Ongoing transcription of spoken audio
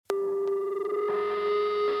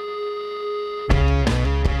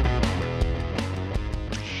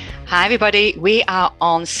Hi, everybody. We are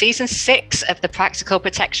on season 6 of the Practical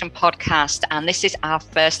Protection podcast, and this is our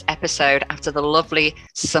first episode after the lovely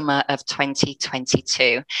summer of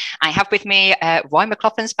 2022. I have with me Roy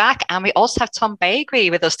McLaughlin's back, and we also have Tom Bagri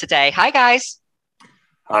with us today. Hi, guys.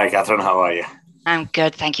 Hi, Catherine. How are you? I'm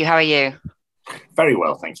good, thank you. How are you? Very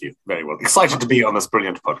well, thank you. Very well. Excited to be on this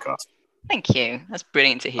brilliant podcast. Thank you. That's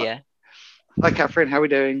brilliant to hear. Hi, Catherine. How are we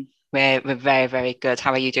doing? We're very, very good.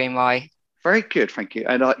 How are you doing, Roy? Very good, thank you.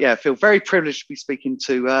 And I feel very privileged to be speaking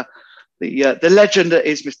to the legend that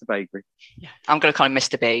is Mr. Bagri. Yeah, I'm going to call him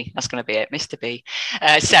Mr. B. That's going to be it, Mr. B.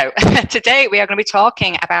 So today we are going to be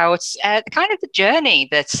talking about kind of the journey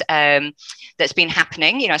that's been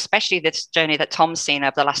happening, especially this journey that Tom's seen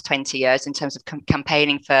over the last 20 years in terms of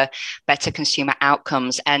campaigning for better consumer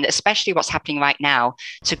outcomes, and especially what's happening right now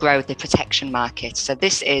to grow the protection market. So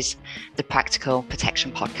this is the Practical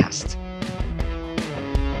Protection Podcast.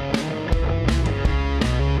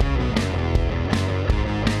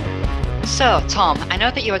 So, Tom, I know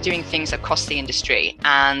that you are doing things across the industry,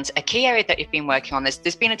 and a key area that you've been working on,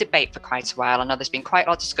 there's been a debate for quite a while. I know there's been quite a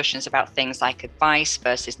lot of discussions about things like advice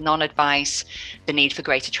versus non-advice, the need for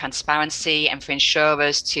greater transparency, and for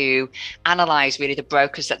insurers to analyse really the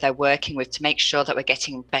brokers that they're working with to make sure that we're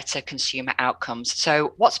getting better consumer outcomes.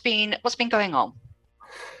 So what's been going on?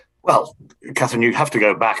 Well, Catherine, you have to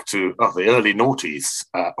go back to the early noughties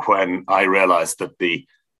when I realised that the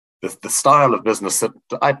style of business that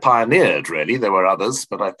I pioneered, really, there were others,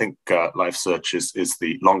 but I think LifeSearch is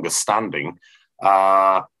the longest standing,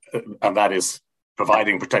 and that is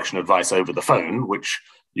providing protection advice over the phone, which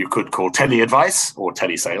you could call tele-advice or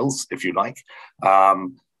telesales, if you like.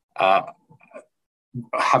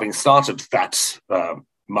 Having started that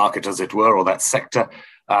market, as it were, or that sector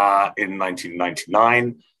in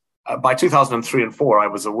 1999, by 2003 and 4, I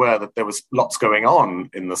was aware that there was lots going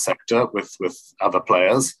on in the sector with other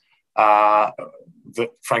players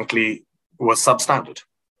that frankly was substandard,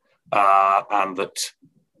 and that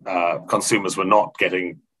consumers were not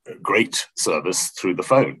getting great service through the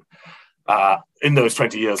phone. In those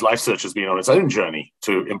 20 years, LifeSearch has been on its own journey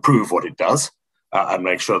to improve what it does and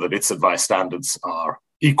make sure that its advice standards are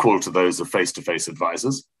equal to those of face-to-face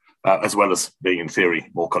advisors, as well as being, in theory,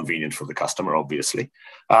 more convenient for the customer, obviously.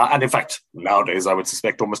 And in fact, nowadays, I would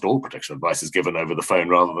suspect almost all protection advice is given over the phone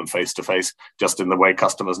rather than face-to-face, just in the way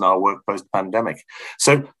customers now work post-pandemic.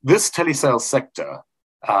 So this telesales sector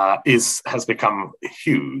has become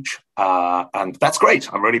huge, and that's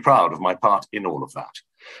great. I'm really proud of my part in all of that.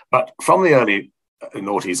 But from the early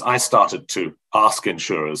noughties, I started to ask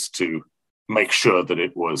insurers to make sure that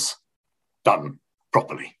it was done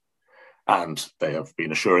properly. And they have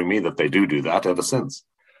been assuring me that they do that ever since.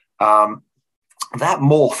 That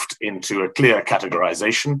morphed into a clear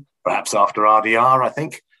categorization, perhaps after RDR, I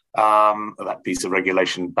think, that piece of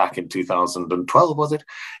regulation back in 2012, was it,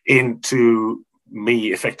 into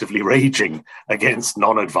me effectively raging against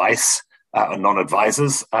non-advice and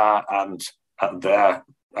non-advisors and their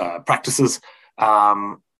practices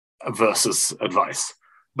versus advice.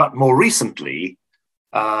 But more recently,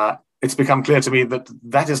 it's become clear to me that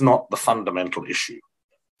that is not the fundamental issue.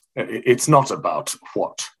 It's not about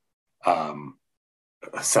what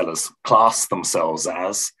sellers class themselves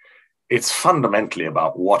as. It's fundamentally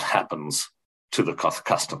about what happens to the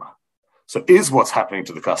customer. So is what's happening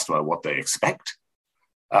to the customer what they expect,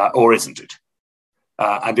 or isn't it?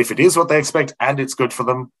 And if it is what they expect and it's good for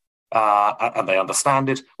them and they understand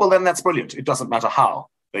it, well, then that's brilliant. It doesn't matter how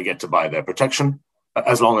they get to buy their protection,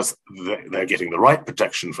 as long as they're getting the right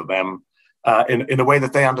protection for them in a way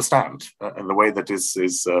that they understand, in a way that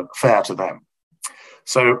is fair to them.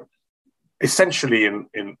 So essentially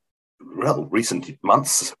in recent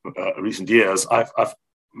months, recent years, I've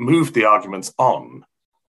moved the arguments on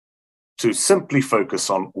to simply focus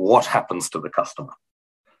on what happens to the customer.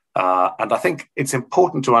 And I think it's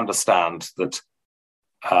important to understand that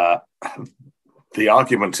the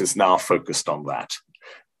argument is now focused on that.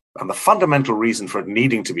 And the fundamental reason for it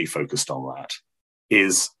needing to be focused on that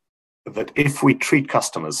is that if we treat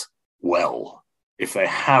customers well, if they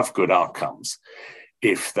have good outcomes,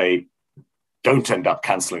 if they don't end up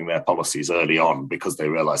cancelling their policies early on because they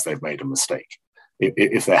realize they've made a mistake,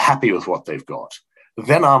 if they're happy with what they've got,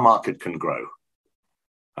 then our market can grow.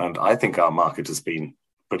 And I think our market has been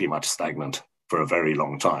pretty much stagnant for a very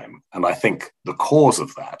long time. And I think the cause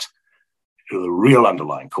of that, the real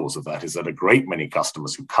underlying cause of that, is that a great many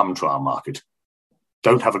customers who come to our market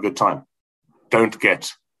don't have a good time, don't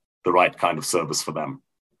get the right kind of service for them,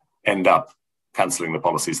 end up cancelling the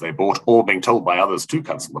policies they bought or being told by others to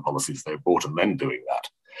cancel the policies they bought and then doing that.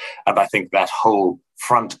 And I think that whole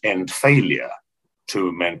front-end failure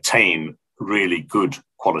to maintain really good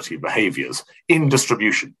quality behaviors in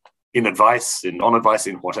distribution, in advice, in on-advice,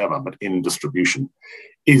 in whatever, but in distribution,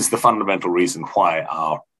 is the fundamental reason why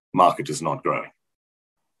our market is not growing.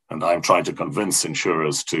 And I'm trying to convince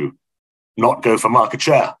insurers to not go for market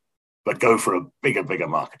share, but go for a bigger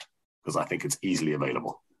market, because I think it's easily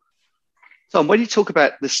available. Tom, when you talk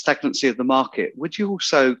about the stagnancy of the market, would you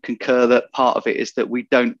also concur that part of it is that we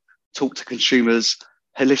don't talk to consumers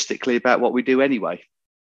holistically about what we do anyway?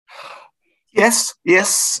 Yes.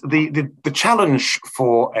 The challenge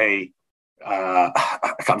for a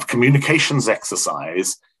kind of communications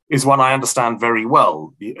exercise is one I understand very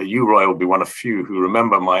well. You, Roy, will be one of few who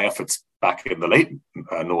remember my efforts back in the late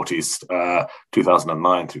noughties,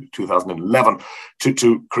 2009 to 2011,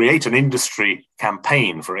 to create an industry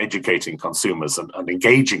campaign for educating consumers and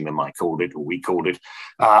engaging them, I called it, or we called it.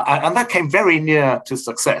 And that came very near to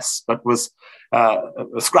success, but was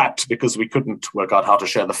scrapped because we couldn't work out how to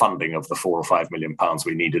share the funding of the £4 or £5 million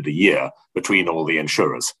we needed a year between all the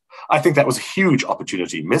insurers. I think that was a huge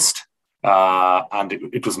opportunity missed. And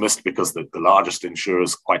it was missed because the largest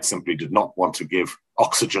insurers quite simply did not want to give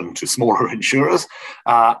oxygen to smaller insurers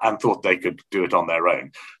and thought they could do it on their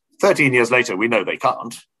own. 13 years later, we know they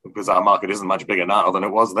can't, because our market isn't much bigger now than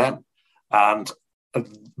it was then.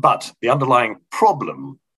 But the underlying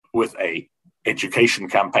problem with a education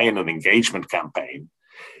campaign and engagement campaign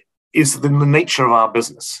is the nature of our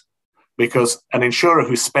business, because an insurer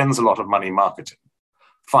who spends a lot of money marketing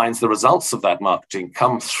finds the results of that marketing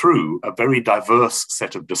come through a very diverse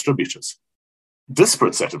set of distributors,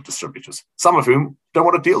 disparate set of distributors, some of whom don't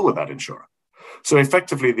want to deal with that insurer. So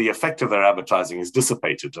effectively, the effect of their advertising is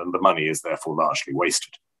dissipated and the money is therefore largely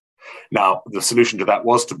wasted. Now, the solution to that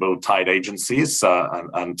was to build tied agencies,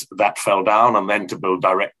 and that fell down, and then to build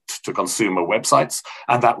direct-to-consumer websites,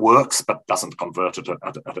 and that works, but doesn't convert at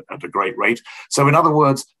a great rate. So in other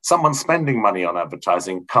words, someone spending money on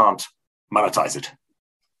advertising can't monetize it.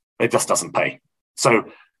 It just doesn't pay. So,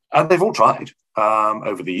 and they've all tried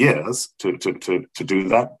over the years to do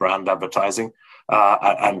that, brand advertising.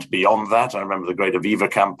 And beyond that, I remember the Great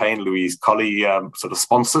Aviva campaign, Louise Colley sort of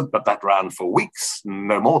sponsored, but that ran for weeks,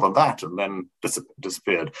 no more than that, and then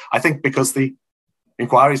disappeared. I think because the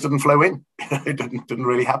inquiries didn't flow in. It didn't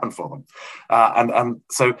really happen for them. And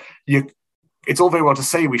so it's all very well to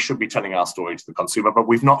say we should be telling our story to the consumer, but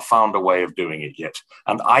we've not found a way of doing it yet.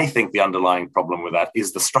 And I think the underlying problem with that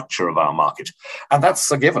is the structure of our market. And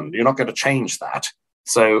that's a given. You're not going to change that.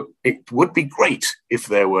 So it would be great if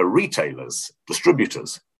there were retailers,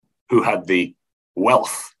 distributors, who had the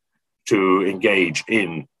wealth to engage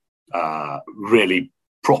in really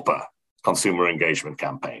proper consumer engagement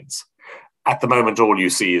campaigns. At the moment, all you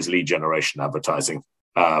see is lead generation advertising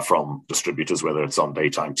from distributors, whether it's on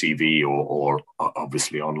daytime TV or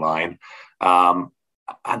obviously online. And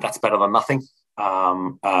that's better than nothing.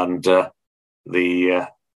 I'm not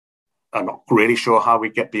really sure how we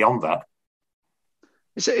get beyond that.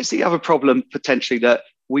 It's the other problem potentially that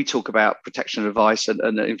we talk about protection advice and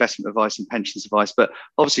investment advice and pensions advice, but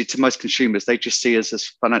obviously to most consumers, they just see us as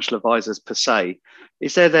financial advisors per se.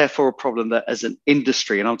 Is there therefore a problem that as an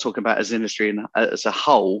industry, and I'm talking about as an industry and as a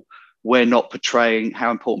whole, we're not portraying how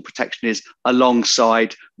important protection is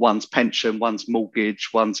alongside one's pension, one's mortgage,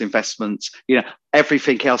 one's investments,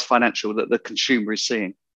 everything else financial that the consumer is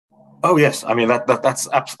seeing? Oh, yes. I mean, that's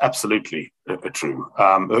absolutely true.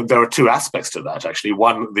 There are two aspects to that, actually.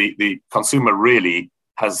 One, the consumer really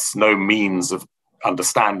has no means of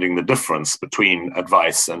understanding the difference between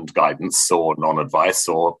advice and guidance or non-advice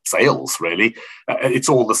or sales, really. It's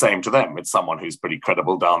all the same to them. It's someone who's pretty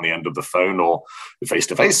credible down the end of the phone or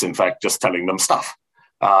face-to-face, in fact, just telling them stuff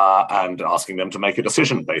and asking them to make a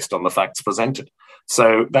decision based on the facts presented.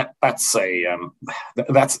 So that's a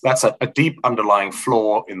deep underlying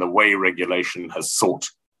flaw in the way regulation has sought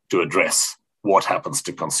to address what happens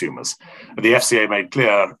to consumers. The FCA made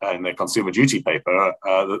clear in their consumer duty paper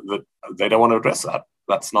that they don't want to address that.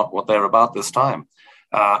 That's not what they're about this time.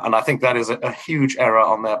 And I think that is a huge error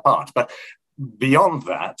on their part. But beyond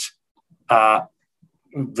that,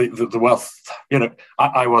 the wealth,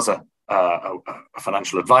 I was a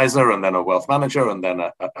financial advisor and then a wealth manager and then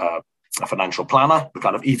a financial planner, the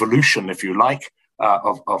kind of evolution, if you like,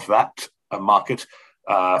 of that market.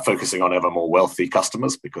 Focusing on ever more wealthy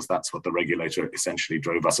customers, because that's what the regulator essentially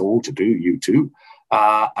drove us all to do, you too.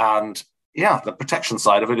 And yeah, the protection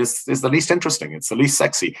side of it is the least interesting. It's the least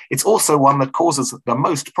sexy. It's also one that causes the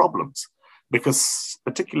most problems, because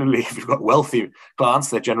particularly if you've got wealthy clients,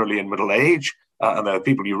 they're generally in middle age, and they're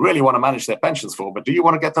people you really want to manage their pensions for, but do you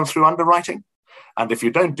want to get them through underwriting? And if you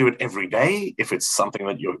don't do it every day, if it's something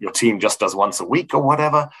that your team just does once a week or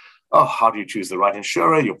whatever, how do you choose the right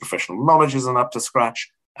insurer? Your professional knowledge isn't up to scratch.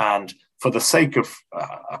 And for the sake of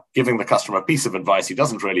giving the customer a piece of advice he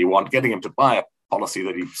doesn't really want, getting him to buy a policy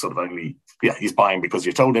that he sort of only, he's buying because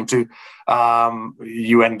you told him to,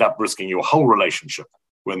 you end up risking your whole relationship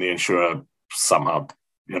when the insurer somehow,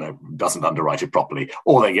 doesn't underwrite it properly,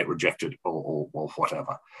 or they get rejected, or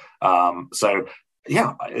whatever. So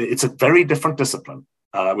yeah, it's a very different discipline,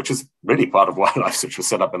 which is really part of why LifeSearch was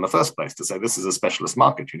set up in the first place, to say this is a specialist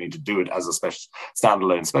market. You need to do it as a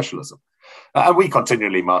standalone specialism. And we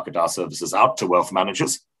continually market our services out to wealth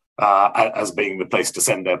managers as being the place to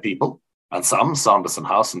send their people. And some, Sanderson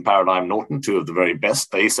House and Paradigm Norton, two of the very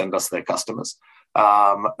best, they send us their customers.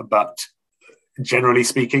 But generally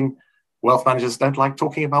speaking, wealth managers don't like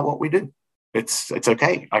talking about what we do. It's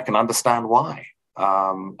okay. I can understand why.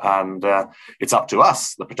 And it's up to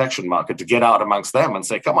us, the protection market, to get out amongst them and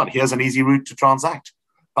say, come on, here's an easy route to transact.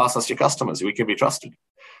 Pass us your customers. We can be trusted.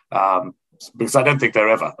 Because I don't think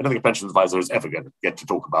a pension advisor is ever going to get to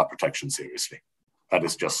talk about protection seriously. That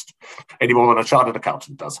is just any more than a chartered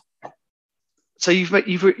accountant does. So you've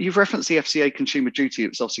referenced the FCA Consumer Duty.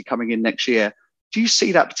 It's obviously coming in next year. Do you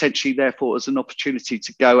see that potentially, therefore, as an opportunity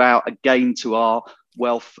to go out again to our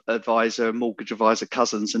wealth advisor, mortgage advisor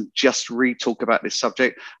cousins and just re-talk about this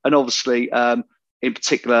subject? And obviously, in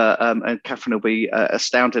particular, and Catherine will be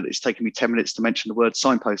astounded, it's taken me 10 minutes to mention the word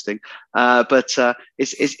signposting. But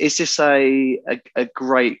is this a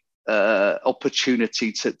great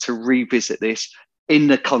opportunity to revisit this in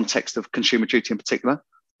the context of Consumer Duty in particular?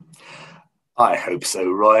 I hope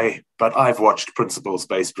so, Roy. But I've watched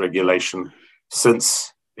principles-based regulation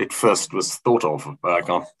since it first was thought of. I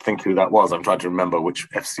can't think who that was. I'm trying to remember which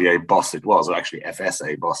FCA boss it was, or actually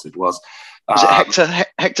FSA boss it was. Was it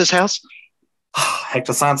Hector's House?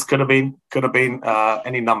 Hector Sands could have been.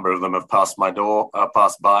 Any number of them have passed my door,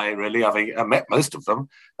 passed by, really. I've met most of them.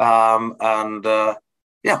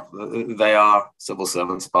 They are civil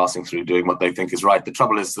servants passing through, doing what they think is right. The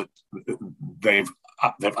trouble is that they've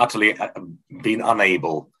utterly been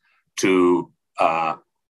unable to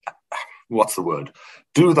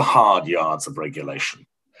do the hard yards of regulation.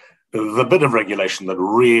 The bit of regulation that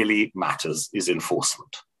really matters is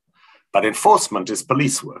enforcement. But enforcement is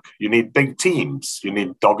police work. You need big teams. You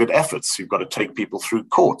need dogged efforts. You've got to take people through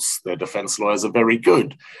courts. Their defense lawyers are very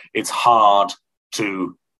good. It's hard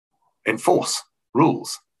to enforce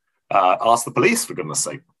rules. Ask the police, for goodness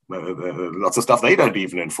sake. Lots of stuff they don't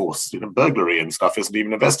even enforce. Burglary and stuff isn't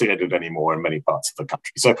even investigated anymore in many parts of the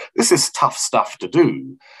country. So this is tough stuff to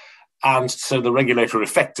do. And so the regulator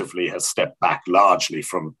effectively has stepped back largely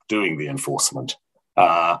from doing the enforcement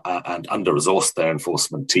and under-resourced their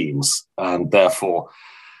enforcement teams. And therefore,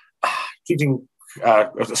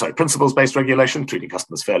 principles-based regulation, treating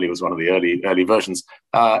customers fairly was one of the early versions,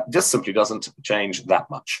 just simply doesn't change that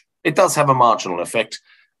much. It does have a marginal effect,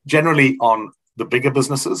 generally on the bigger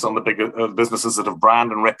businesses, on the bigger businesses that have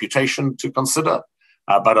brand and reputation to consider.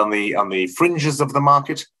 But on the fringes of the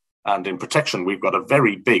market and in protection, we've got a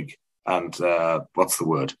very big and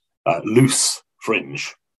loose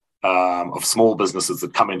fringe of small businesses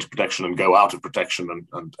that come into protection and go out of protection,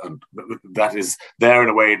 and that is there in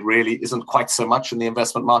a way it really isn't quite so much in the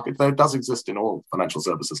investment market, though it does exist in all financial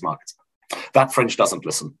services markets. That fringe doesn't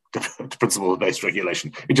listen to principle-based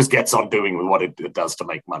regulation. It just gets on doing with what it does to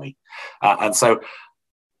make money. And so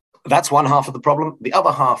that's one half of the problem. The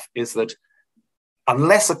other half is that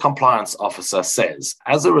unless a compliance officer says,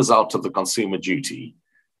 as a result of the consumer duty,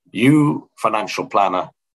 you, financial planner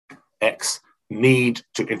X, need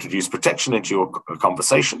to introduce protection into your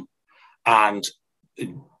conversation, and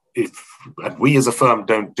we as a firm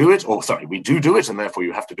don't do it, we do it, and therefore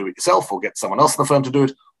you have to do it yourself or get someone else in the firm to do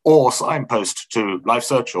it, or signpost to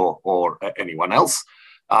LifeSearch or anyone else.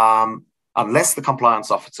 Unless the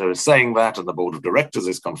compliance officer is saying that and the board of directors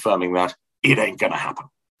is confirming that, it ain't going to happen.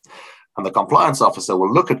 And the compliance officer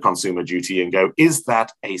will look at consumer duty and go, is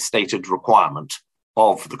that a stated requirement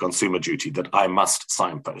of the consumer duty that I must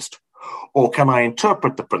signpost? Or can I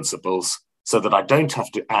interpret the principles so that I don't have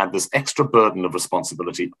to add this extra burden of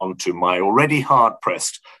responsibility onto my already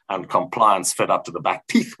hard-pressed and compliance fed up to the back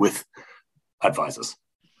teeth with advisors?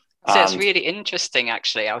 So it's really interesting,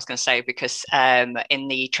 actually, I was going to say, because in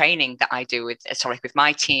the training that I do with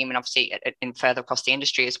my team, and obviously in further across the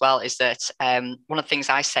industry as well, is that one of the things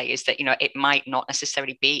I say is that, it might not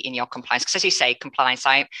necessarily be in your compliance, because as you say, compliance,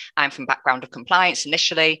 I'm from background of compliance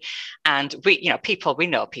initially, and we know people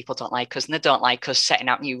don't like us and they don't like us setting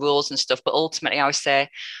out new rules and stuff. But ultimately, I would say,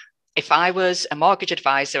 if I was a mortgage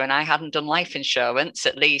advisor and I hadn't done life insurance,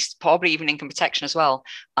 at least, probably even income protection as well,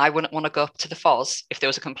 I wouldn't want to go up to the FOS if there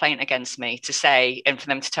was a complaint against me to say, and for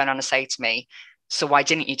them to turn around and say to me, so why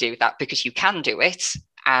didn't you do that? Because you can do it.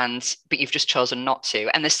 but you've just chosen not to.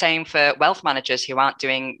 And the same for wealth managers who aren't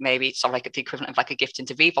doing maybe sort of like the equivalent of like a gift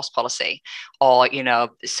into VIVOS policy, or, you know,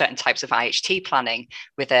 certain types of IHT planning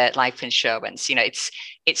with a life insurance. You know,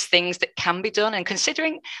 it's things that can be done. And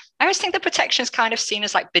considering, I always think the protection is kind of seen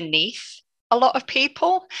as like beneath a lot of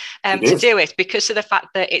people to do it, because of the fact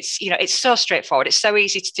that it's, you know, it's so straightforward, it's so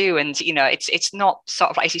easy to do, and, you know, it's not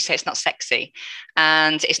sort of like, as you say, it's not sexy,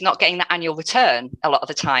 and it's not getting the annual return a lot of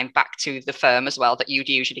the time back to the firm as well that you'd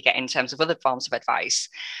usually get in terms of other forms of advice.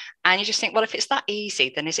 And you just think, well, if it's that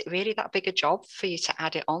easy, then is it really that big a job for you to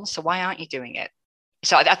add it on? So why aren't you doing it?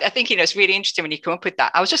 So I think, you know, it's really interesting when you come up with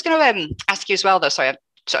that. I was just going to ask you as well, though, sorry, I've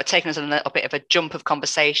sort of taken us a little bit of a jump of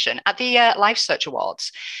conversation. At the LifeSearch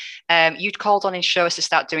Awards, you'd called on insurers to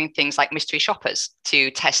start doing things like mystery shoppers to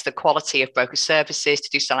test the quality of broker services, to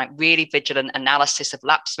do some like really vigilant analysis of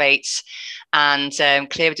lapse rates, and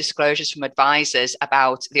clear disclosures from advisors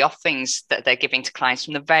about the offerings that they're giving to clients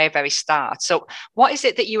from the very, very start. So what is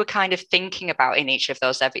it that you were kind of thinking about in each of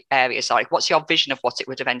those areas? Like, what's your vision of what it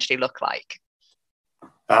would eventually look like?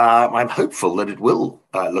 I'm hopeful that it will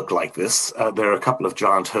look like this. There are a couple of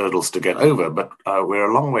giant hurdles to get over, but we're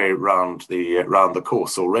a long way round the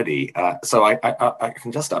course already. So I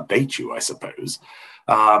can just update you, I suppose.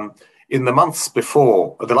 In the months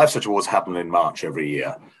before, the LifeSearch Awards happen in March every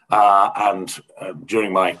year, and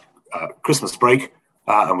during my Christmas break,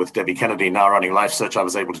 and with Debbie Kennedy now running LifeSearch, I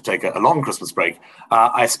was able to take a long Christmas break.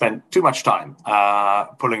 I spent too much time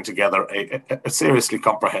pulling together a seriously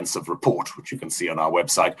comprehensive report, which you can see on our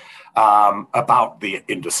website, about the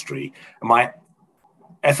industry. My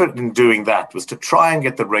effort in doing that was to try and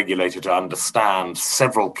get the regulator to understand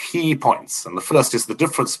several key points. And the first is the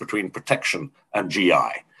difference between protection and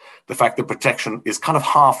GI. The fact that protection is kind of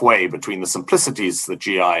halfway between the simplicities that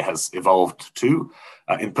GI has evolved to,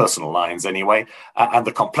 in personal lines anyway, and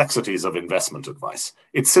the complexities of investment advice.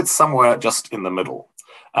 It sits somewhere just in the middle.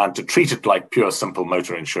 And to treat it like pure, simple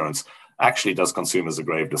motor insurance actually does consumers a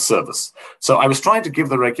grave disservice. So I was trying to give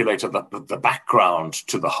the regulator the background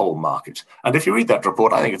to the whole market. And if you read that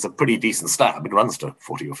report, I think it's a pretty decent stab. It runs to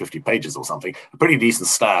 40 or 50 pages or something, a pretty decent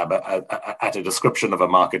stab at a description of a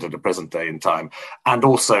market at a present day in time, and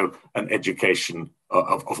also an education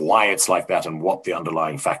of why it's like that and what the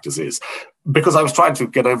underlying factors is. Because I was trying to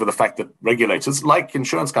get over the fact that regulators, like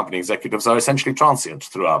insurance company executives, are essentially transient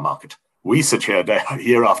through our market. We sit here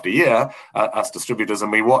year after year as distributors,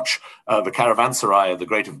 and we watch the caravanserai of the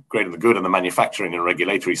great and the good and the manufacturing and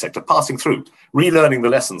regulatory sector passing through, relearning the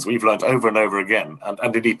lessons we've learned over and over again,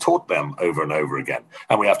 and indeed taught them over and over again.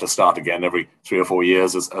 And we have to start again every 3 or 4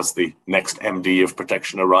 years as the next MD of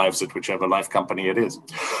protection arrives at whichever life company it is.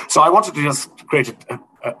 So I wanted to just create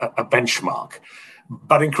a benchmark.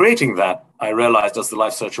 But in creating that, I realized as the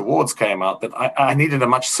LifeSearch Awards came out that I needed a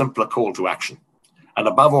much simpler call to action. And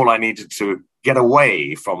above all, I needed to get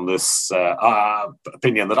away from this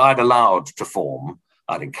opinion that I'd allowed to form,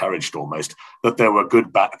 I'd encouraged almost, that there were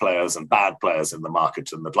good players and bad players in the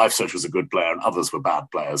market, and that LifeSearch was a good player and others were bad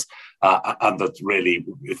players, and that really,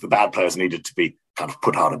 if the bad players needed to be kind of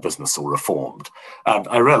put out of business or reformed. And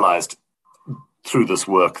I realized through this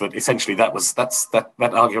work that essentially that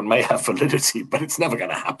argument may have validity, but it's never going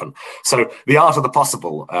to happen. So the art of the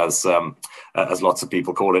possible, as lots of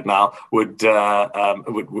people call it now,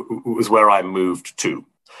 was where I moved to.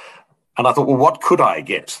 And I thought, well, what could I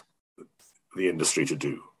get the industry to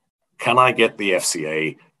do? Can I get the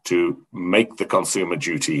FCA to make the consumer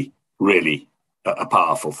duty really a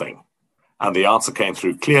powerful thing? And the answer came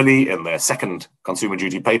through clearly in their second consumer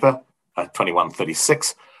duty paper,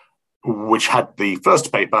 2136, which had the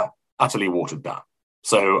first paper utterly watered down.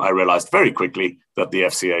 So I realized very quickly that the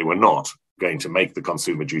FCA were not going to make the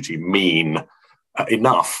consumer duty mean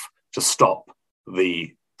enough to stop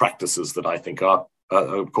the practices that I think are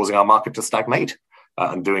causing our market to stagnate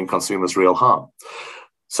and doing consumers real harm.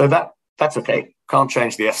 So that's okay. Can't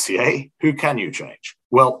change the FCA. Who can you change?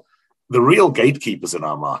 Well, the real gatekeepers in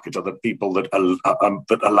our market are the people that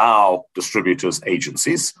allow distributors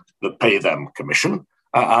agencies that pay them commission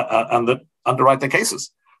and that underwrite their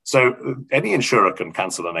cases. So any insurer can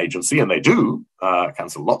cancel an agency, and they do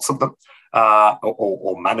cancel lots of them,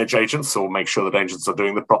 or manage agents, or make sure that agents are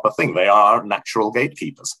doing the proper thing. They are natural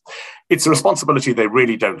gatekeepers. It's a responsibility they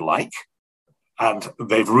really don't like, and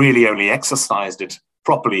they've really only exercised it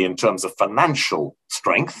properly in terms of financial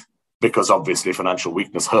strength, because obviously financial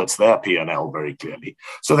weakness hurts their P&L very clearly.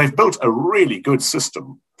 So they've built a really good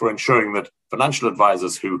system for ensuring that financial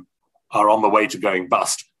advisors who are on the way to going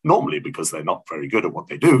bust, normally because they're not very good at what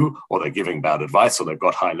they do, or they're giving bad advice, or they've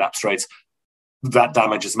got high lapse rates, that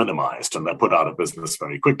damage is minimized and they're put out of business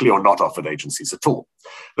very quickly or not offered agencies at all.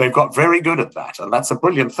 They've got very good at that, and that's a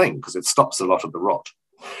brilliant thing because it stops a lot of the rot.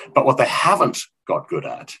 But what they haven't got good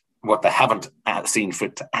at, what they haven't seen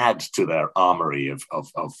fit to add to their armory of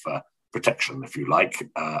protection, if you like,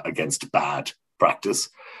 against bad practice,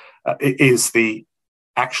 is the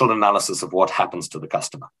actual analysis of what happens to the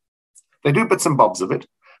customer. They do bits and bobs of it,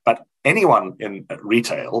 but anyone in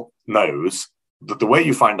retail knows that the way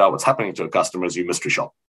you find out what's happening to a customer is you mystery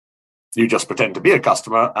shop. You just pretend to be a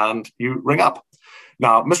customer and you ring up.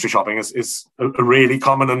 Now, mystery shopping is a really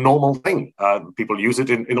common and normal thing. People use it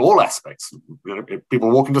in all aspects. People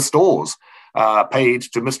walk into stores paid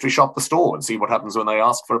to mystery shop the store and see what happens when they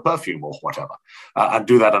ask for a perfume or whatever, and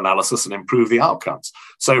do that analysis and improve the outcomes.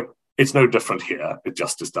 So it's no different here. It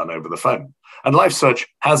just is done over the phone. And LifeSearch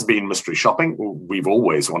has been mystery shopping. We've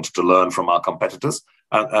always wanted to learn from our competitors.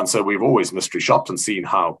 And so we've always mystery shopped and seen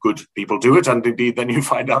how good people do it. And indeed, then you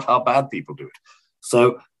find out how bad people do it.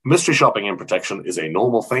 So mystery shopping in protection is a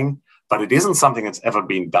normal thing, but it isn't something that's ever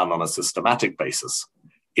been done on a systematic basis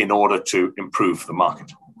in order to improve the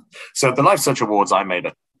market. So at the LifeSearch Awards, I made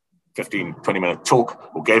a 15, 20-minute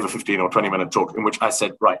talk, or gave a 15 or 20-minute talk in which I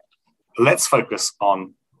said, right, let's focus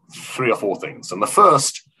on 3 or 4 things. And the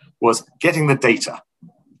first was getting the data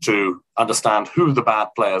to understand who the bad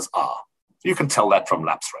players are. You can tell that from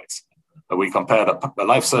lapse rates. We compared a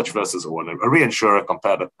LifeSearch versus, or a reinsurer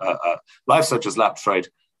compared a LifeSearch's lapse rate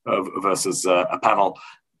versus a panel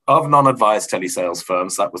of non-advised telesales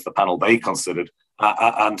firms. That was the panel they considered.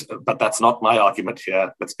 But that's not my argument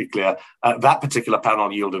here. Let's be clear. That particular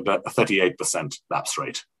panel yielded a 38% lapse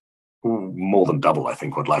rate. More than double, I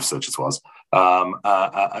think, what LifeSearch's was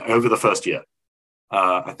over the first year.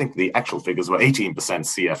 I think the actual figures were 18%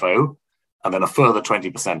 CFO and then a further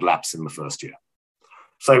 20% lapse in the first year.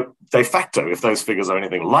 So de facto, if those figures are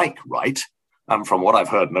anything like right, and from what I've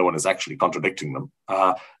heard, no one is actually contradicting them,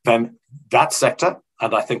 then that sector,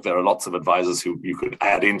 and I think there are lots of advisors who you could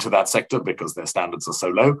add into that sector because their standards are so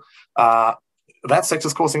low, that sector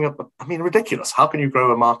is causing ridiculous. How can you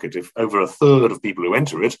grow a market if over a third of people who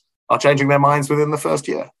enter it are changing their minds within the first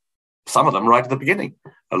year? Some of them right at the beginning.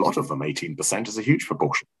 A lot of them, 18%, is a huge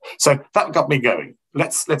proportion. So that got me going.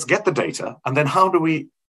 Let's get the data, and then how do we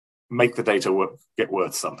make the data get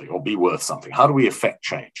worth something or be worth something? How do we affect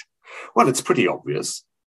change? Well, it's pretty obvious.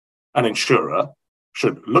 An insurer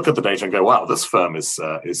should look at the data and go, wow, this firm is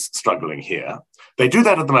struggling here. They do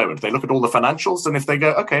that at the moment. They look at all the financials, and if they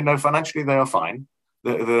go, okay, no, financially they are fine,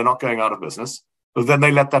 they're not going out of business, then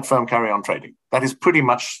they let that firm carry on trading. That is pretty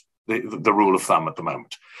much the rule of thumb at the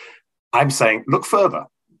moment. I'm saying, look further.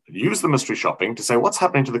 Use the mystery shopping to say, what's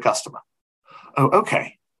happening to the customer? Oh,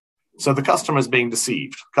 okay. So the customer is being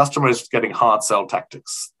deceived. Customer is getting hard sell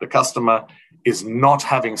tactics. The customer is not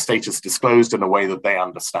having status disclosed in a way that they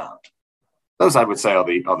understand. Those, I would say, are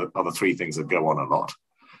the 3 things that go on a lot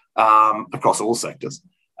across all sectors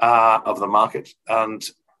of the market. And,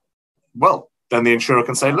 well, then the insurer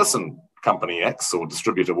can say, listen, company X or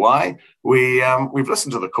distributor Y, we've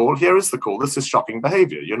listened to the call. Here is the call. This is shocking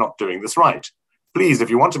behavior. You're not doing this right. Please, if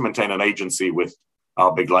you want to maintain an agency with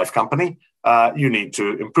our big life company, you need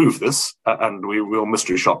to improve this, and we will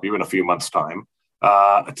mystery shop you in a few months' time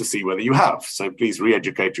to see whether you have. So please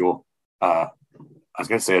re-educate your, I was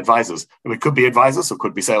going to say advisors. It could be advisors or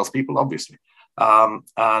could be salespeople, obviously.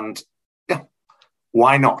 And yeah,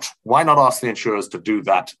 why not? Why not ask the insurers to do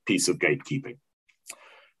that piece of gatekeeping?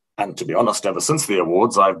 And to be honest, ever since the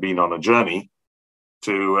awards, I've been on a journey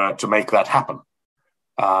to make that happen,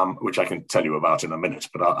 which I can tell you about in a minute.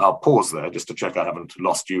 But I'll pause there just to check I haven't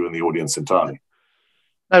lost you in the audience entirely.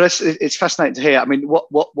 No, it's fascinating to hear. I mean,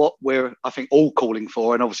 what we're, I think, all calling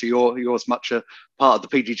for, and obviously yours much a part of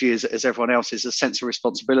the PGG as everyone else, is a sense of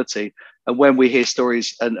responsibility. And when we hear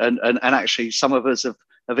stories, and actually some of us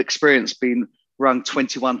have experienced being rung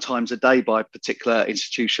 21 times a day by particular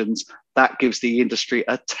institutions, that gives the industry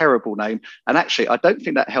a terrible name. And actually, I don't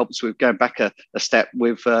think that helps with going back a step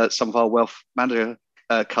with some of our wealth manager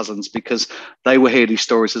cousins, because they will hear these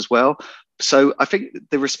stories as well. So I think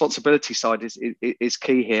the responsibility side is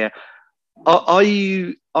key here. Are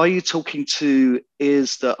you talking to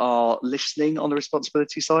ears that are listening on the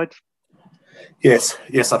responsibility side? Yes,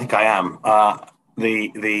 I think I am.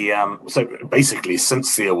 So basically,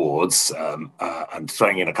 since the awards and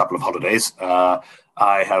throwing in a couple of holidays,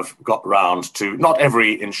 I have got round to not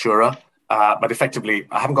every insurer, but effectively,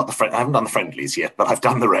 I haven't done the friendlies yet, but I've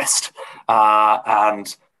done the rest.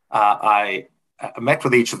 And I met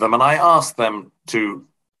with each of them, and I asked them to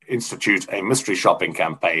institute a mystery shopping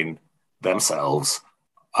campaign themselves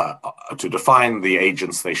to define the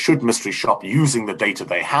agents they should mystery shop using the data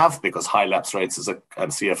they have, because high lapse rates and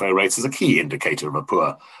CFO rates is a key indicator of a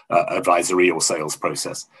poor advisory or sales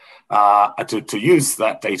process. To use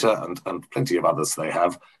that data and plenty of others they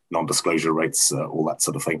have, non-disclosure rates, all that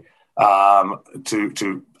sort of thing,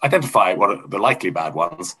 to identify what are the likely bad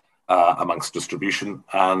ones amongst distribution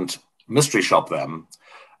and mystery shop them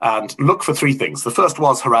and look for three things. The first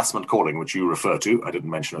was harassment calling, which you refer to. I didn't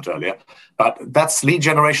mention it earlier, but that's lead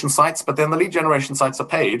generation sites. But then the lead generation sites are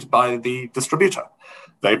paid by the distributor.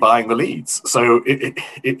 They're buying the leads. So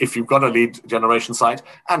if you've got a lead generation site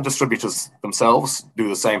and distributors themselves do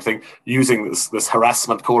the same thing, using this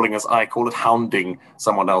harassment calling, as I call it, hounding,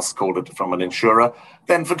 someone else called it from an insurer,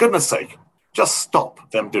 then for goodness sake, just stop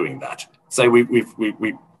them doing that. Say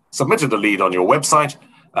we submitted a lead on your website,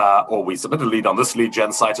 or we submitted a lead on this lead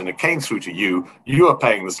gen site and it came through to you, you are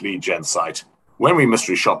paying this lead gen site. When we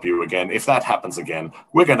mystery shop you again, if that happens again,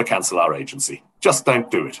 we're going to cancel our agency. Just don't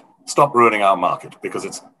do it. Stop ruining our market, because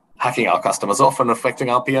it's hacking our customers off and affecting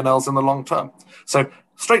our P&Ls in the long term. So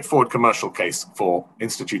straightforward commercial case for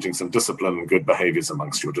instituting some discipline and good behaviors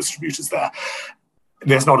amongst your distributors there.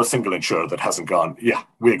 There's not a single insurer that hasn't gone, yeah,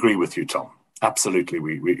 we agree with you, Tom. Absolutely,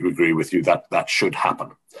 we agree with you that that should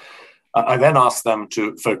happen. I then asked them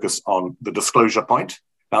to focus on the disclosure point.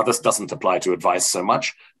 Now, this doesn't apply to advice so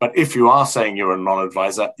much, but if you are saying you're a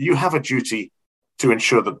non-advisor, you have a duty to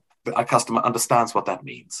ensure that a customer understands what that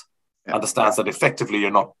means, understands that effectively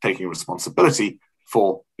you're not taking responsibility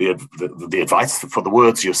for the advice, for the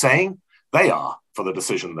words you're saying. They are for the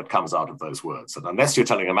decision that comes out of those words. And unless you're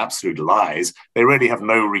telling them absolute lies, they really have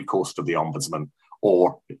no recourse to the ombudsman,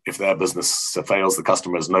 or if their business fails, the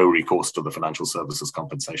customer has no recourse to the Financial Services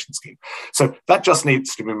Compensation Scheme. So that just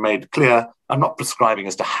needs to be made clear. I'm not prescribing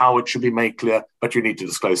as to how it should be made clear, but you need to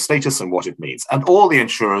disclose status and what it means. And all the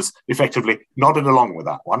insurers effectively nodded along with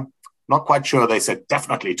that one. Not quite sure they said,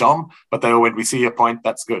 definitely, Tom, but they went, we see your point,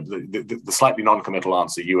 that's good. The slightly non-committal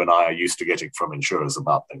answer you and I are used to getting from insurers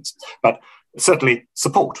about things. But certainly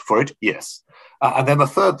support for it, yes. And then the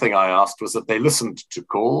third thing I asked was that they listened to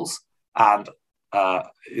calls and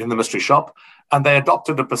in the mystery shop, and they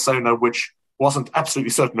adopted a persona which wasn't absolutely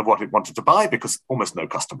certain of what it wanted to buy, because almost no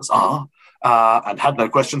customers are, and had no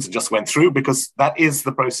questions and just went through, because that is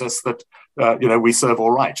the process that we serve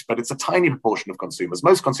all right. But it's a tiny proportion of consumers.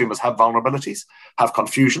 Most consumers have vulnerabilities, have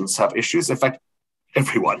confusions, have issues. In fact,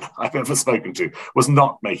 everyone I've ever spoken to was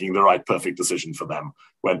not making the right perfect decision for them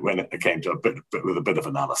when it came to with a bit of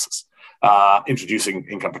analysis. Introducing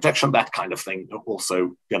income protection, that kind of thing,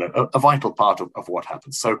 also a vital part of what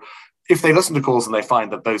happens. So if they listen to calls and they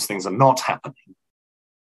find that those things are not happening,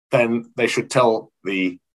 then they should tell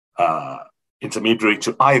the intermediary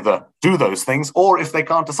to either do those things, or if they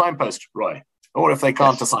can't, to signpost, Roy. Or if they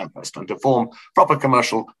can't, to signpost, and to form proper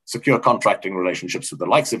commercial, secure contracting relationships with the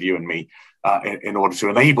likes of you and me in order to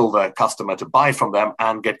enable the customer to buy from them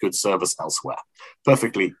and get good service elsewhere.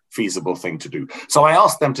 Perfectly feasible thing to do. So I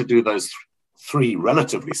asked them to do those three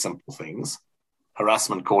relatively simple things: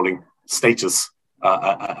 harassment calling, status,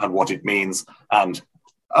 and what it means, and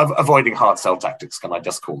avoiding hard sell tactics, can I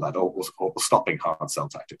just call that, or stopping hard sell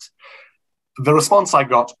tactics. The response I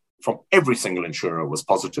got from every single insurer was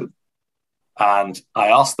positive. And I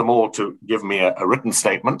asked them all to give me a written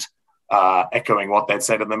statement echoing what they'd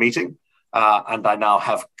said in the meeting. And I now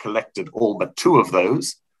have collected all but two of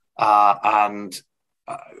those. And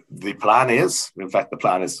the plan is, in fact, the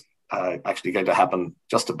plan is actually going to happen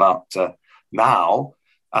just about now,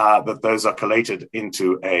 that those are collated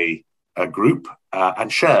into a group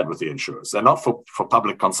and shared with the insurers. They're not for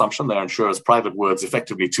public consumption. They're insurers' private words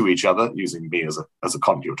effectively to each other, using me as a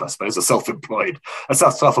conduit, I suppose, a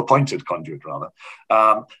self-appointed conduit, rather.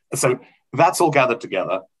 So that's all gathered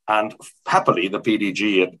together. And happily, the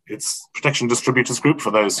PDG, its Protection Distributors Group,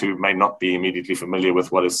 for those who may not be immediately familiar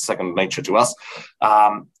with what is second nature to us,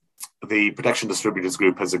 the Protection Distributors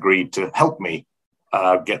Group has agreed to help me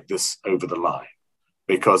get this over the line,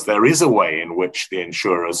 because there is a way in which the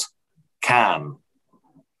insurers can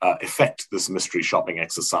effect this mystery shopping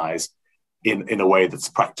exercise in a way that's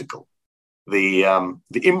practical. The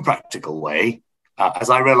impractical way,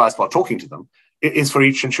 as I realized while talking to them, is for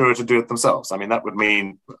each insurer to do it themselves. I mean, that would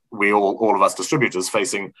mean we all of us distributors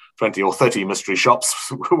facing 20 or 30 mystery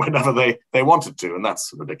shops whenever they wanted to, and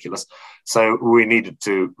that's ridiculous. So we needed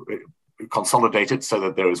to consolidate it so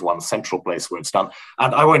that there is one central place where it's done.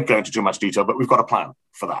 And I won't go into too much detail, but we've got a plan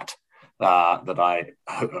for that. That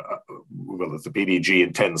the PDG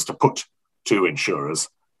intends to put to insurers,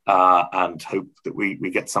 and hope that we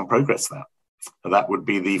get some progress there. That would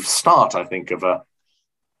be the start, I think, of a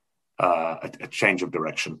change of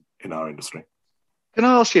direction in our industry. Can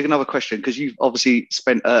I ask you another question? Because you've obviously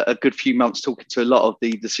spent a good few months talking to a lot of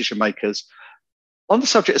the decision makers. On the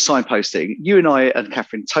subject of signposting, you and I and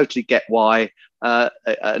Catherine totally get why a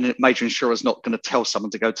major insurer is not going to tell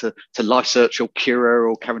someone to go to LifeSearch or Cura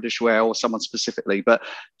or Cavendish Ware or someone specifically. But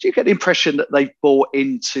do you get the impression that they've bought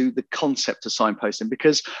into the concept of signposting?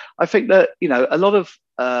 Because I think that, you know, a lot of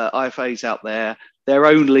IFAs out there, their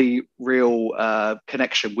only real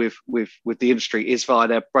connection with the industry is via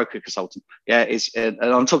their broker consultant. Yeah, and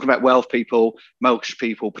I'm talking about wealth people, mortgage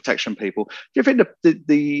people, protection people. Do you think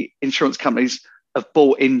the insurance companies have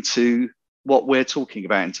bought into what we're talking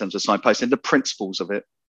about in terms of signposting, the principles of it?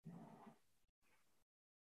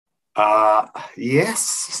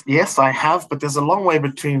 Yes, I have, but there's a long way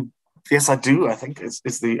between. Yes, I do, I think is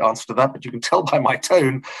the answer to that, but you can tell by my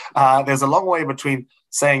tone, there's a long way between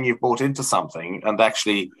saying you've bought into something and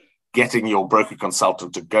actually getting your broker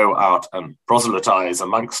consultant to go out and proselytize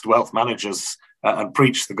amongst wealth managers and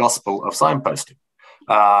preach the gospel of signposting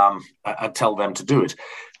and tell them to do it.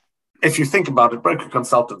 If you think about it, broker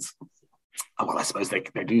consultants, well, I suppose they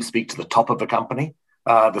do speak to the top of the company,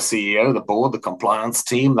 the CEO, the board, the compliance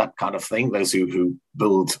team, that kind of thing, those who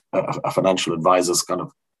build a financial advisor's kind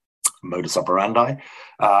of modus operandi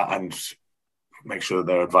and make sure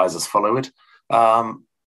their advisors follow it.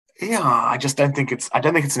 I just don't think it's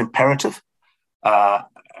an imperative.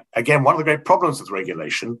 Again, one of the great problems with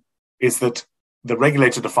regulation is that the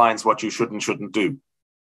regulator defines what you should and shouldn't do.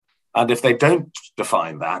 And if they don't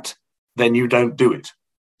define that, then you don't do it.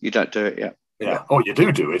 You don't do it, yeah. Yeah, or you do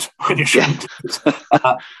it when you shouldn't do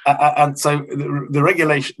it. And so the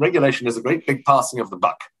regulation is a great big passing of the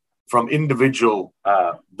buck from individual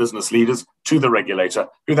business leaders to the regulator,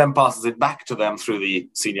 who then passes it back to them through the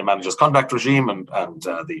senior manager's conduct regime and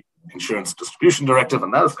the insurance distribution directive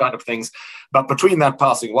and those kind of things. But between that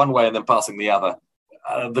passing one way and then passing the other,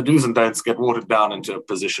 the do's and don'ts get watered down into a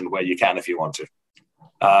position where you can if you want to.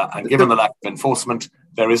 And given the lack of enforcement,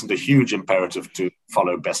 there isn't a huge imperative to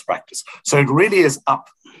follow best practice. So it really is up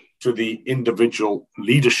to the individual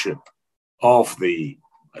leadership of the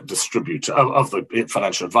distributor, of the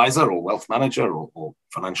financial advisor or wealth manager or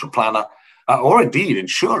financial planner, or indeed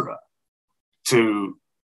insurer, to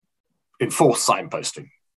enforce signposting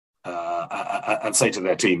and say to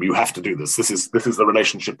their team, you have to do this. This is the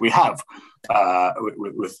relationship we have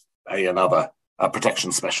with another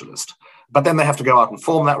protection specialist. But then they have to go out and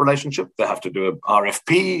form that relationship. They have to do an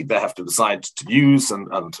RFP. They have to decide to use and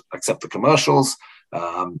accept the commercials.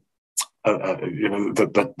 That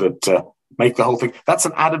make the whole thing. That's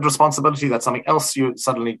an added responsibility. That's something else you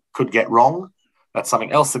suddenly could get wrong. That's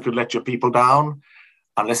something else that could let your people down.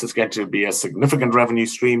 Unless it's going to be a significant revenue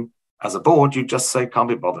stream, as a board, you just say, can't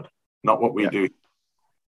be bothered. Not what we do.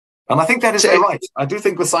 And I think that is right. I do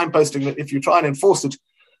think with signposting, that if you try and enforce it,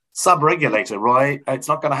 sub-regulator, Roy, it's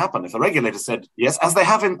not going to happen. If the regulator said yes, as they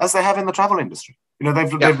have in the travel industry, they've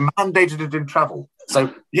mandated it in travel.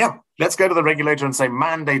 So let's go to the regulator and say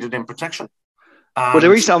mandated in protection. Well, the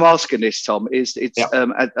reason I'm asking this, Tom, is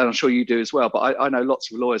and I'm sure you do as well, but I know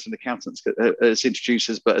lots of lawyers and accountants as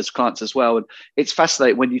introducers, but as clients as well. And it's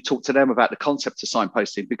fascinating when you talk to them about the concept of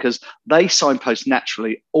signposting, because they signpost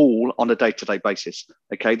naturally all on a day-to-day basis.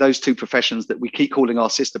 Okay, those two professions that we keep calling our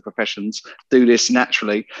sister professions do this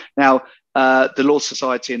naturally. Now, the Law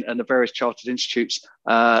Society and the various chartered institutes,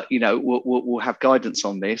 will have guidance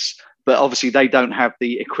on this, but obviously they don't have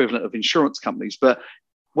the equivalent of insurance companies. But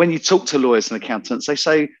when you talk to lawyers and accountants, they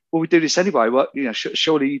say, well, we do this anyway. Well,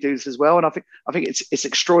 surely you do this as well. And I think it's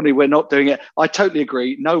extraordinary we're not doing it. I totally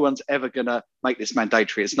agree. No one's ever going to make this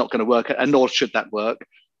mandatory. It's not going to work, and nor should that work.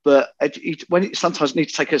 But sometimes need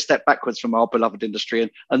to take a step backwards from our beloved industry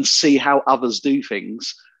and see how others do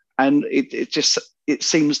things. And it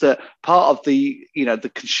seems that part of the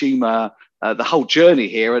consumer, the whole journey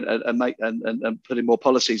here and putting more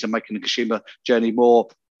policies and making the consumer journey more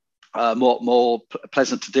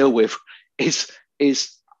pleasant to deal with is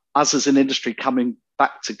us as an industry coming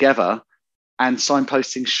back together, and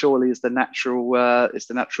signposting surely is the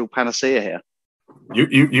natural panacea here.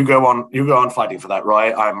 You go on fighting for that,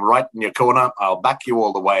 Roy. I'm right in your corner. I'll back you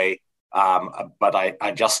all the way. But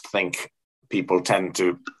I just think people tend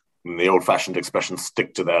to, in the old-fashioned expression,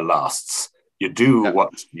 stick to their lasts. You do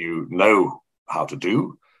what you know how to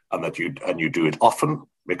do, and you do it often,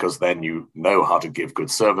 because then you know how to give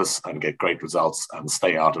good service and get great results and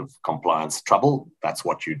stay out of compliance trouble. That's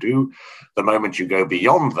what you do. The moment you go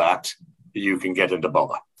beyond that, you can get into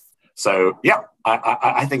bother. So,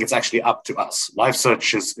 I think it's actually up to us.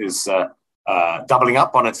 LifeSearch is doubling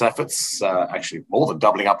up on its efforts, actually more than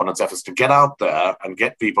doubling up on its efforts, to get out there and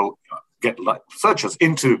get people, get searchers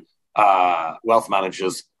into wealth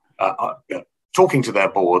managers talking to their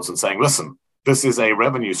boards and saying, listen, this is a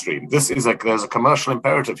revenue stream. There's a commercial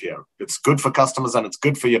imperative here. It's good for customers and it's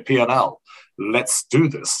good for your P&L. Let's do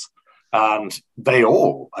this. And they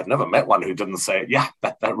all, I've never met one who didn't say, yeah,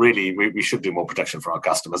 that really, we should do more protection for our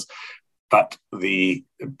customers. But the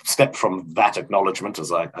step from that acknowledgement,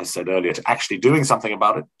 as I said earlier, to actually doing something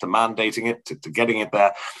about it, to mandating it, to getting it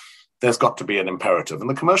there, there's got to be an imperative. And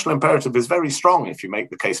the commercial imperative is very strong if you make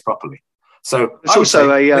the case properly. So it's also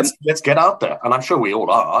let's get out there. And I'm sure we all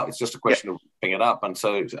are. It's just a question of picking it up. And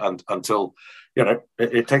so until,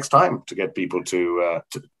 it takes time to get people to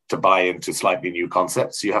buy into slightly new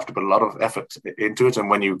concepts. You have to put a lot of effort into it. And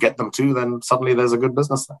when you get them to, then suddenly there's a good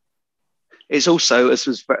business there. It's also, as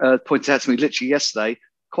was pointed out to me literally yesterday,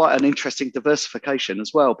 quite an interesting diversification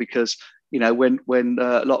as well, because when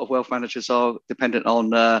a lot of wealth managers are dependent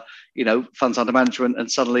on funds under management,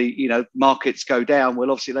 and suddenly markets go down,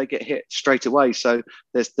 well, obviously they get hit straight away. So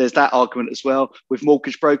there's that argument as well with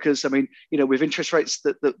mortgage brokers. I mean, with interest rates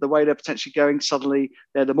the way they're potentially going, suddenly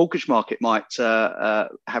the mortgage market might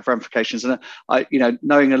have ramifications. And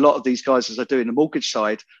knowing a lot of these guys as I do in the mortgage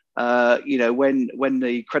side, when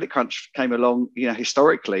the credit crunch came along,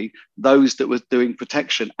 historically, those that were doing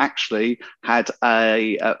protection actually had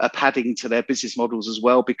a padding to their business models as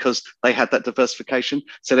well, because they had that diversification.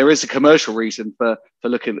 So there is a commercial reason for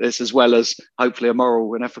looking at this, as well as hopefully a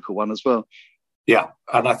moral and ethical one as well. Yeah,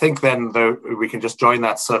 and I think then though we can just join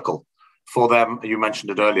that circle for them. You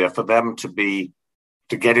mentioned it earlier, for them to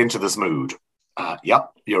get into this mood.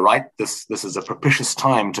 Yep, you're right. This is a propitious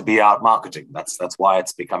time to be out marketing. That's why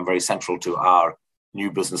it's become very central to our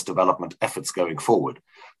new business development efforts going forward.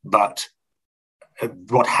 But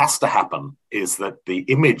what has to happen is that the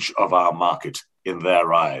image of our market in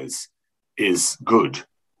their eyes is good.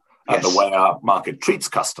 And the way our market treats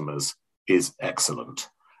customers is excellent.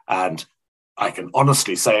 And I can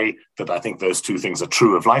honestly say that I think those two things are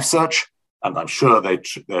true of LifeSearch, and I'm sure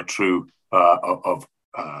they're true of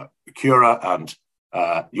Cura and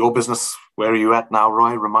your business. Where are you at now,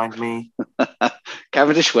 Roy? Remind me.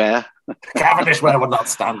 Cavendish Ware. Cavendish Ware, an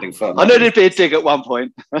outstanding firm. I know there'd be a dig at one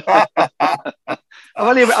point. I've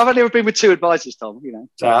only ever been with two advisors, Tom.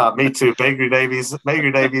 Me too. Bakery Davies, and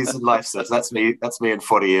LifeSearch. That's me in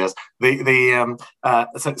 40 years.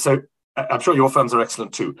 So I'm sure your firms are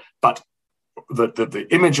excellent too. But the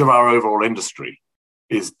image of our overall industry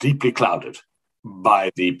is deeply clouded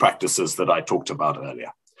by the practices that I talked about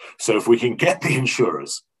earlier. So if we can get the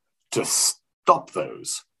insurers to stop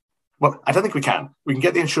those, well, I don't think we can. We can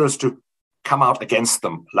get the insurers to come out against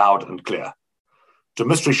them loud and clear, to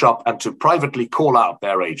mystery shop and to privately call out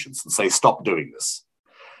their agents and say, stop doing this.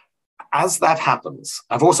 As that happens,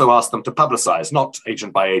 I've also asked them to publicize, not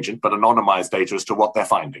agent by agent, but anonymized data as to what they're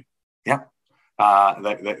finding. Yeah.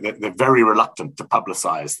 They're very reluctant to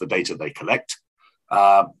publicize the data they collect.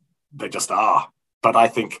 They just are. But I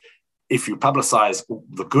think if you publicize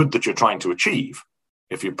the good that you're trying to achieve,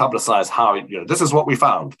 if you publicize how, this is what we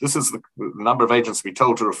found, this is the number of agents we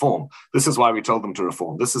told to reform, this is why we told them to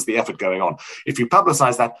reform, this is the effort going on. If you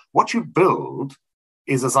publicize that, what you build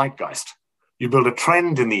is a zeitgeist. You build a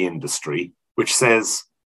trend in the industry which says,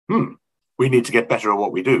 we need to get better at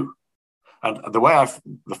what we do. And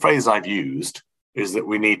the phrase I've used is that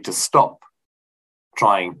we need to stop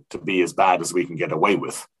trying to be as bad as we can get away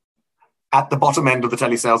with. At the bottom end of the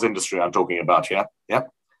telesales industry I'm talking about here,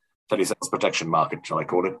 telesales protection market, shall I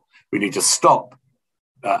call it? We need to stop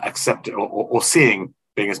accepting or seeing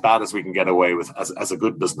being as bad as we can get away with as a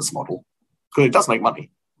good business model, because it does make money.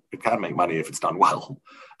 It can make money if it's done well,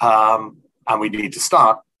 and we need to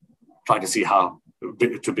start trying to see how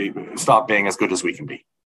start being as good as we can be.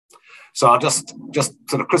 So I'll just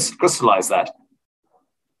sort of crystallize that.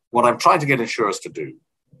 What I'm trying to get insurers to do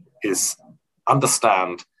is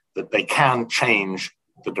understand that they can change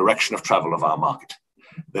the direction of travel of our market.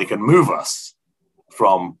 They can move us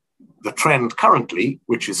from the trend currently,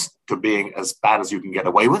 which is to being as bad as you can get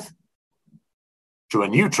away with, to a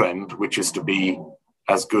new trend, which is to be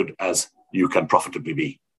as good as you can profitably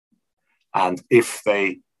be. And if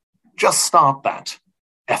they just start that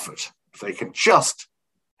effort, if they can just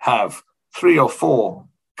have 3 or 4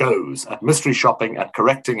 goes at mystery shopping, at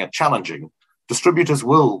correcting, at challenging, distributors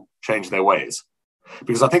will change their ways.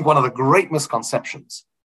 Because I think one of the great misconceptions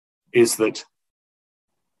is that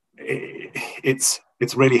it's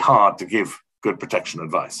really hard to give good protection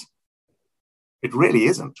advice. It really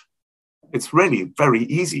isn't. It's really very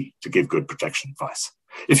easy to give good protection advice.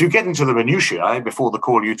 If you get into the minutiae, before the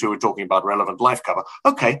call you two were talking about relevant life cover,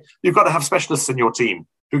 okay, you've got to have specialists in your team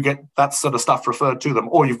who get that sort of stuff referred to them,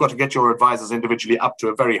 or you've got to get your advisors individually up to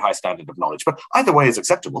a very high standard of knowledge. But either way is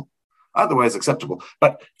acceptable. Either way is acceptable.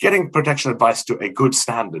 But getting protection advice to a good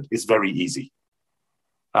standard is very easy.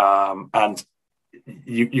 And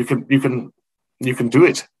you can do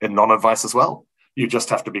it in non-advice as well. You just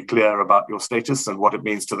have to be clear about your status and what it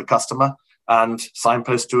means to the customer, and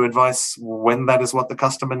signpost to advice when that is what the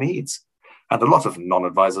customer needs. And a lot of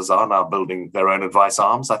non-advisors are now building their own advice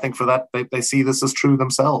arms. I think for that, they see this as true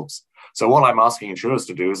themselves. So all I'm asking insurers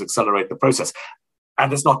to do is accelerate the process.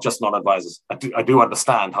 And it's not just non-advisors. I do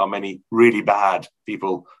understand how many really bad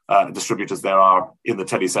people, distributors there are in the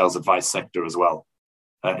telesales advice sector as well.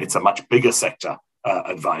 It's a much bigger sector,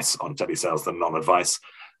 advice on telesales than non-advice.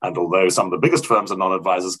 And although some of the biggest firms are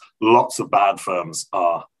non-advisors, lots of bad firms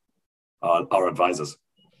are advisors.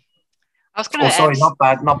 I was going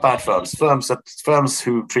to not bad firms. Firms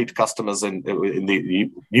who treat customers use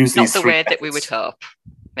these not the three way methods. that we would hope.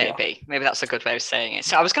 Maybe that's a good way of saying it.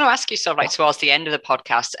 So I was going to ask you sort of like towards the end of the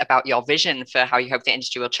podcast about your vision for how you hope the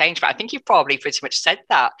industry will change. But I think you've probably pretty much said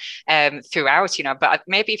that throughout, but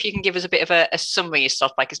maybe if you can give us a bit of a summary of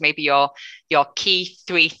stuff, like as maybe your key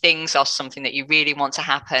 3 things or something that you really want to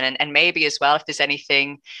happen. And maybe as well, if there's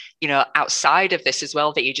anything, outside of this as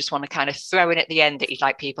well, that you just want to kind of throw in at the end that you'd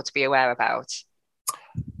like people to be aware about.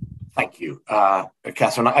 Thank you,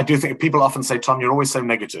 Catherine. I do think people often say, Tom, you're always so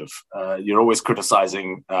negative. You're always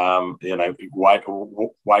criticizing, why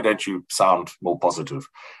don't you sound more positive?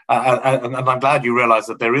 And I'm glad you realize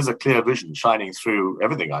that there is a clear vision shining through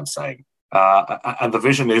everything I'm saying. And the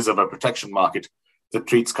vision is of a protection market that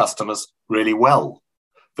treats customers really well.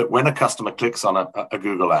 That when a customer clicks on a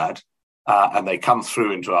Google ad and they come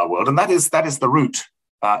through into our world, and that is the route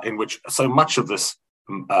in which so much of this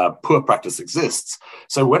poor practice exists.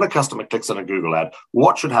 So when a customer clicks on a Google ad,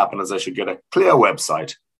 what should happen is they should get a clear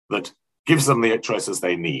website that gives them the choices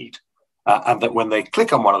they need. And that when they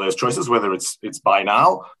click on one of those choices, whether it's buy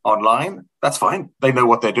now, online, that's fine. They know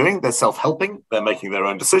what they're doing. They're self-helping. They're making their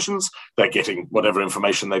own decisions. They're getting whatever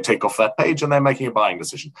information they take off that page, and they're making a buying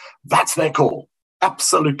decision. That's their call.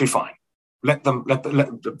 Absolutely fine. That's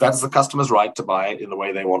the customer's right to buy in the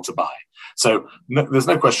way they want to buy. So there's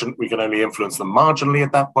no question we can only influence them marginally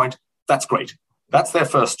at that point. That's great. That's their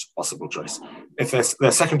first possible choice. If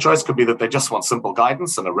their second choice could be that they just want simple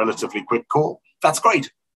guidance and a relatively quick call, that's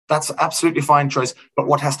great. That's absolutely fine choice. But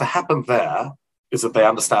what has to happen there is that they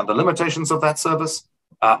understand the limitations of that service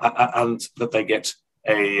and that they get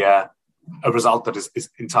a result that is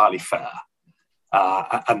entirely fair.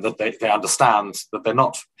 And that they understand that they're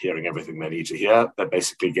not hearing everything they need to hear. They're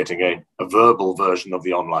basically getting a verbal version of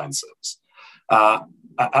the online service.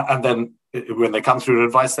 And then when they come through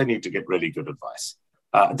advice, they need to get really good advice,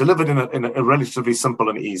 delivered in a relatively simple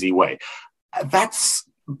and easy way. That's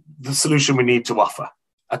the solution we need to offer.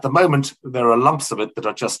 At the moment, there are lumps of it that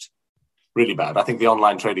are just really bad. I think the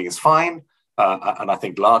online trading is fine, and I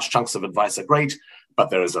think large chunks of advice are great, but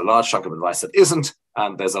there is a large chunk of advice that isn't,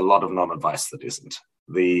 and there's a lot of non-advice that isn't.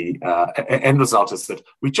 The end result is that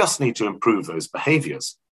we just need to improve those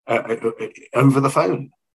behaviors over the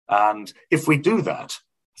phone. And if we do that,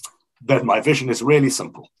 then my vision is really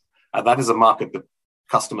simple. And that is a market that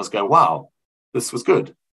customers go, wow, this was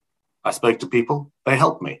good. I spoke to people, they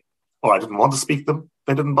helped me. Or I didn't want to speak to them,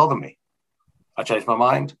 they didn't bother me. I changed my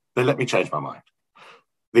mind, they let me change my mind.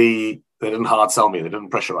 They didn't hard sell me, they didn't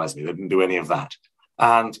pressurize me, they didn't do any of that.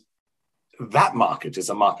 And that market is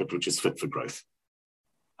a market which is fit for growth.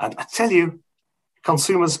 And I tell you,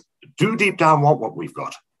 consumers do deep down want what we've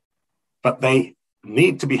got, but they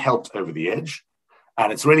need to be helped over the edge.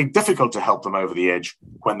 And it's really difficult to help them over the edge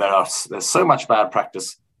when there's so much bad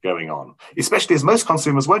practice going on, especially as most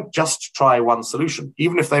consumers won't just try one solution.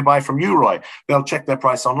 Even if they buy from you, Roy, they'll check their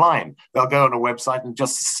price online. They'll go on a website and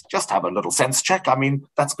just have a little sense check. I mean,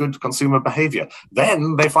 that's good consumer behavior.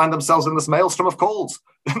 Then they find themselves in this maelstrom of calls.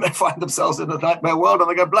 They find themselves in a nightmare world and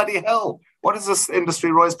they go, bloody hell, what is this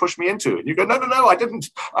industry Roy's pushed me into? And you go, no, I didn't.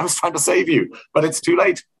 I was trying to save you, but it's too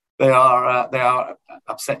late. They are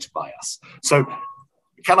upset by us. So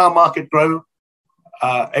can our market grow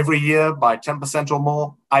every year by 10% or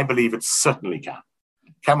more? I believe it certainly can.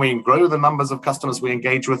 Can we grow the numbers of customers we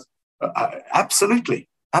engage with? Absolutely.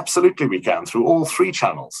 Absolutely we can, through all 3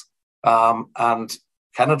 channels. And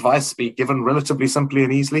can advice be given relatively simply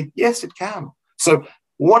and easily? Yes, it can. So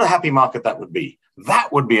what a happy market that would be. That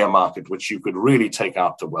would be a market which you could really take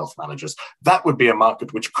out to wealth managers. That would be a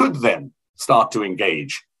market which could then start to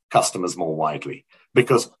engage customers more widely,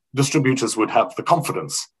 because distributors would have the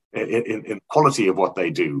confidence in quality of what they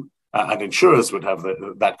do, and insurers would have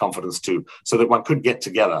that confidence too, so that one could get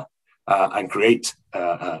together and create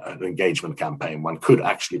an engagement campaign. One could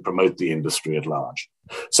actually promote the industry at large.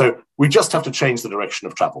 So we just have to change the direction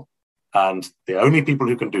of travel. And the only people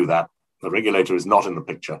who can do that The regulator is not in the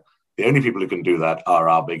picture. The only people who can do that are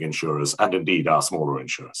our big insurers and indeed our smaller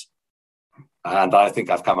insurers. And I think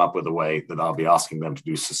I've come up with a way that I'll be asking them to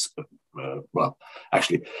do,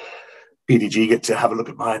 actually, PDG get to have a look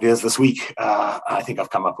at my ideas this week. I think I've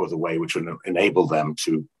come up with a way which will enable them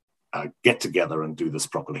to get together and do this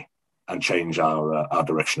properly and change our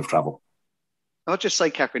direction of travel. I'll just say,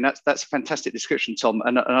 Catherine, that's a fantastic description, Tom.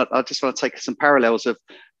 And I just want to take some parallels of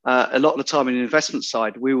a lot of the time in the investment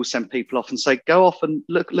side, we will send people off and say, go off and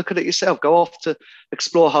look at it yourself. Go off to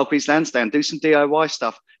explore Hargreaves Lansdown, do some DIY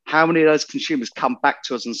stuff. How many of those consumers come back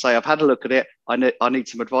to us and say, I've had a look at it. I need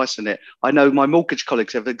some advice on it. I know my mortgage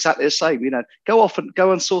colleagues have exactly the same. Go off and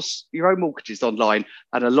go and source your own mortgages online.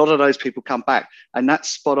 And a lot of those people come back. And that's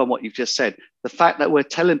spot on what you've just said. The fact that we're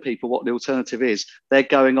telling people what the alternative is, they're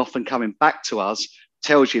going off and coming back to us,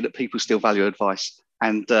 tells you that people still value advice.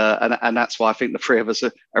 And that's why I think the three of us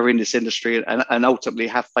are in this industry and ultimately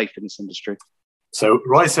have faith in this industry. So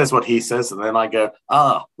Roy says what he says, and then I go,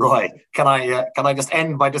 Roy, can I just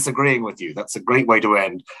end by disagreeing with you? That's a great way to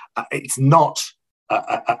end. It's not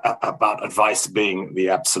about advice being the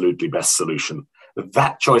absolutely best solution.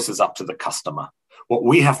 That choice is up to the customer. What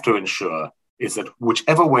we have to ensure is that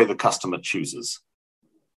whichever way the customer chooses,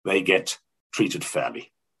 they get treated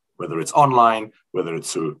fairly, whether it's online, whether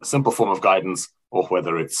it's through a simple form of guidance, or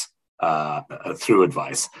whether it's through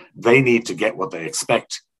advice. They need to get what they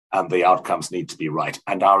expect, and the outcomes need to be right.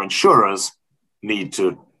 And our insurers need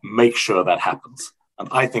to make sure that happens. And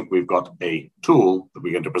I think we've got a tool that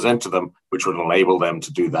we're going to present to them, which will enable them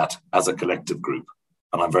to do that as a collective group.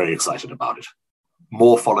 And I'm very excited about it.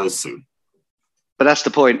 More follows soon. But that's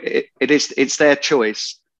the point. It's their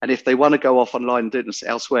choice. And if they want to go off online and do this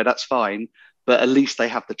elsewhere, that's fine. But at least they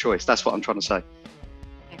have the choice. That's what I'm trying to say.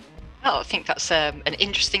 Well, I think that's an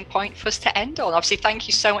interesting point for us to end on. Obviously, thank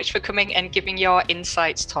you so much for coming and giving your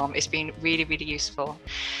insights, Tom. It's been really, really useful.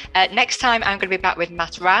 Next time, I'm going to be back with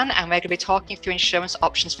Matt Rann, and we're going to be talking through insurance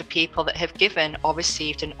options for people that have given or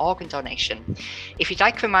received an organ donation. If you'd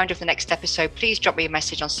like a reminder of the next episode, please drop me a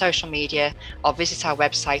message on social media or visit our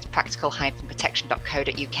website,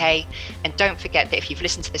 practical-protection.co.uk. And don't forget that if you've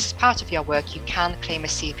listened to this as part of your work, you can claim a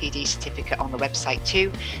CPD certificate on the website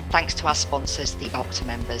too, thanks to our sponsors, the Opta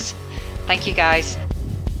members. Thank you, guys.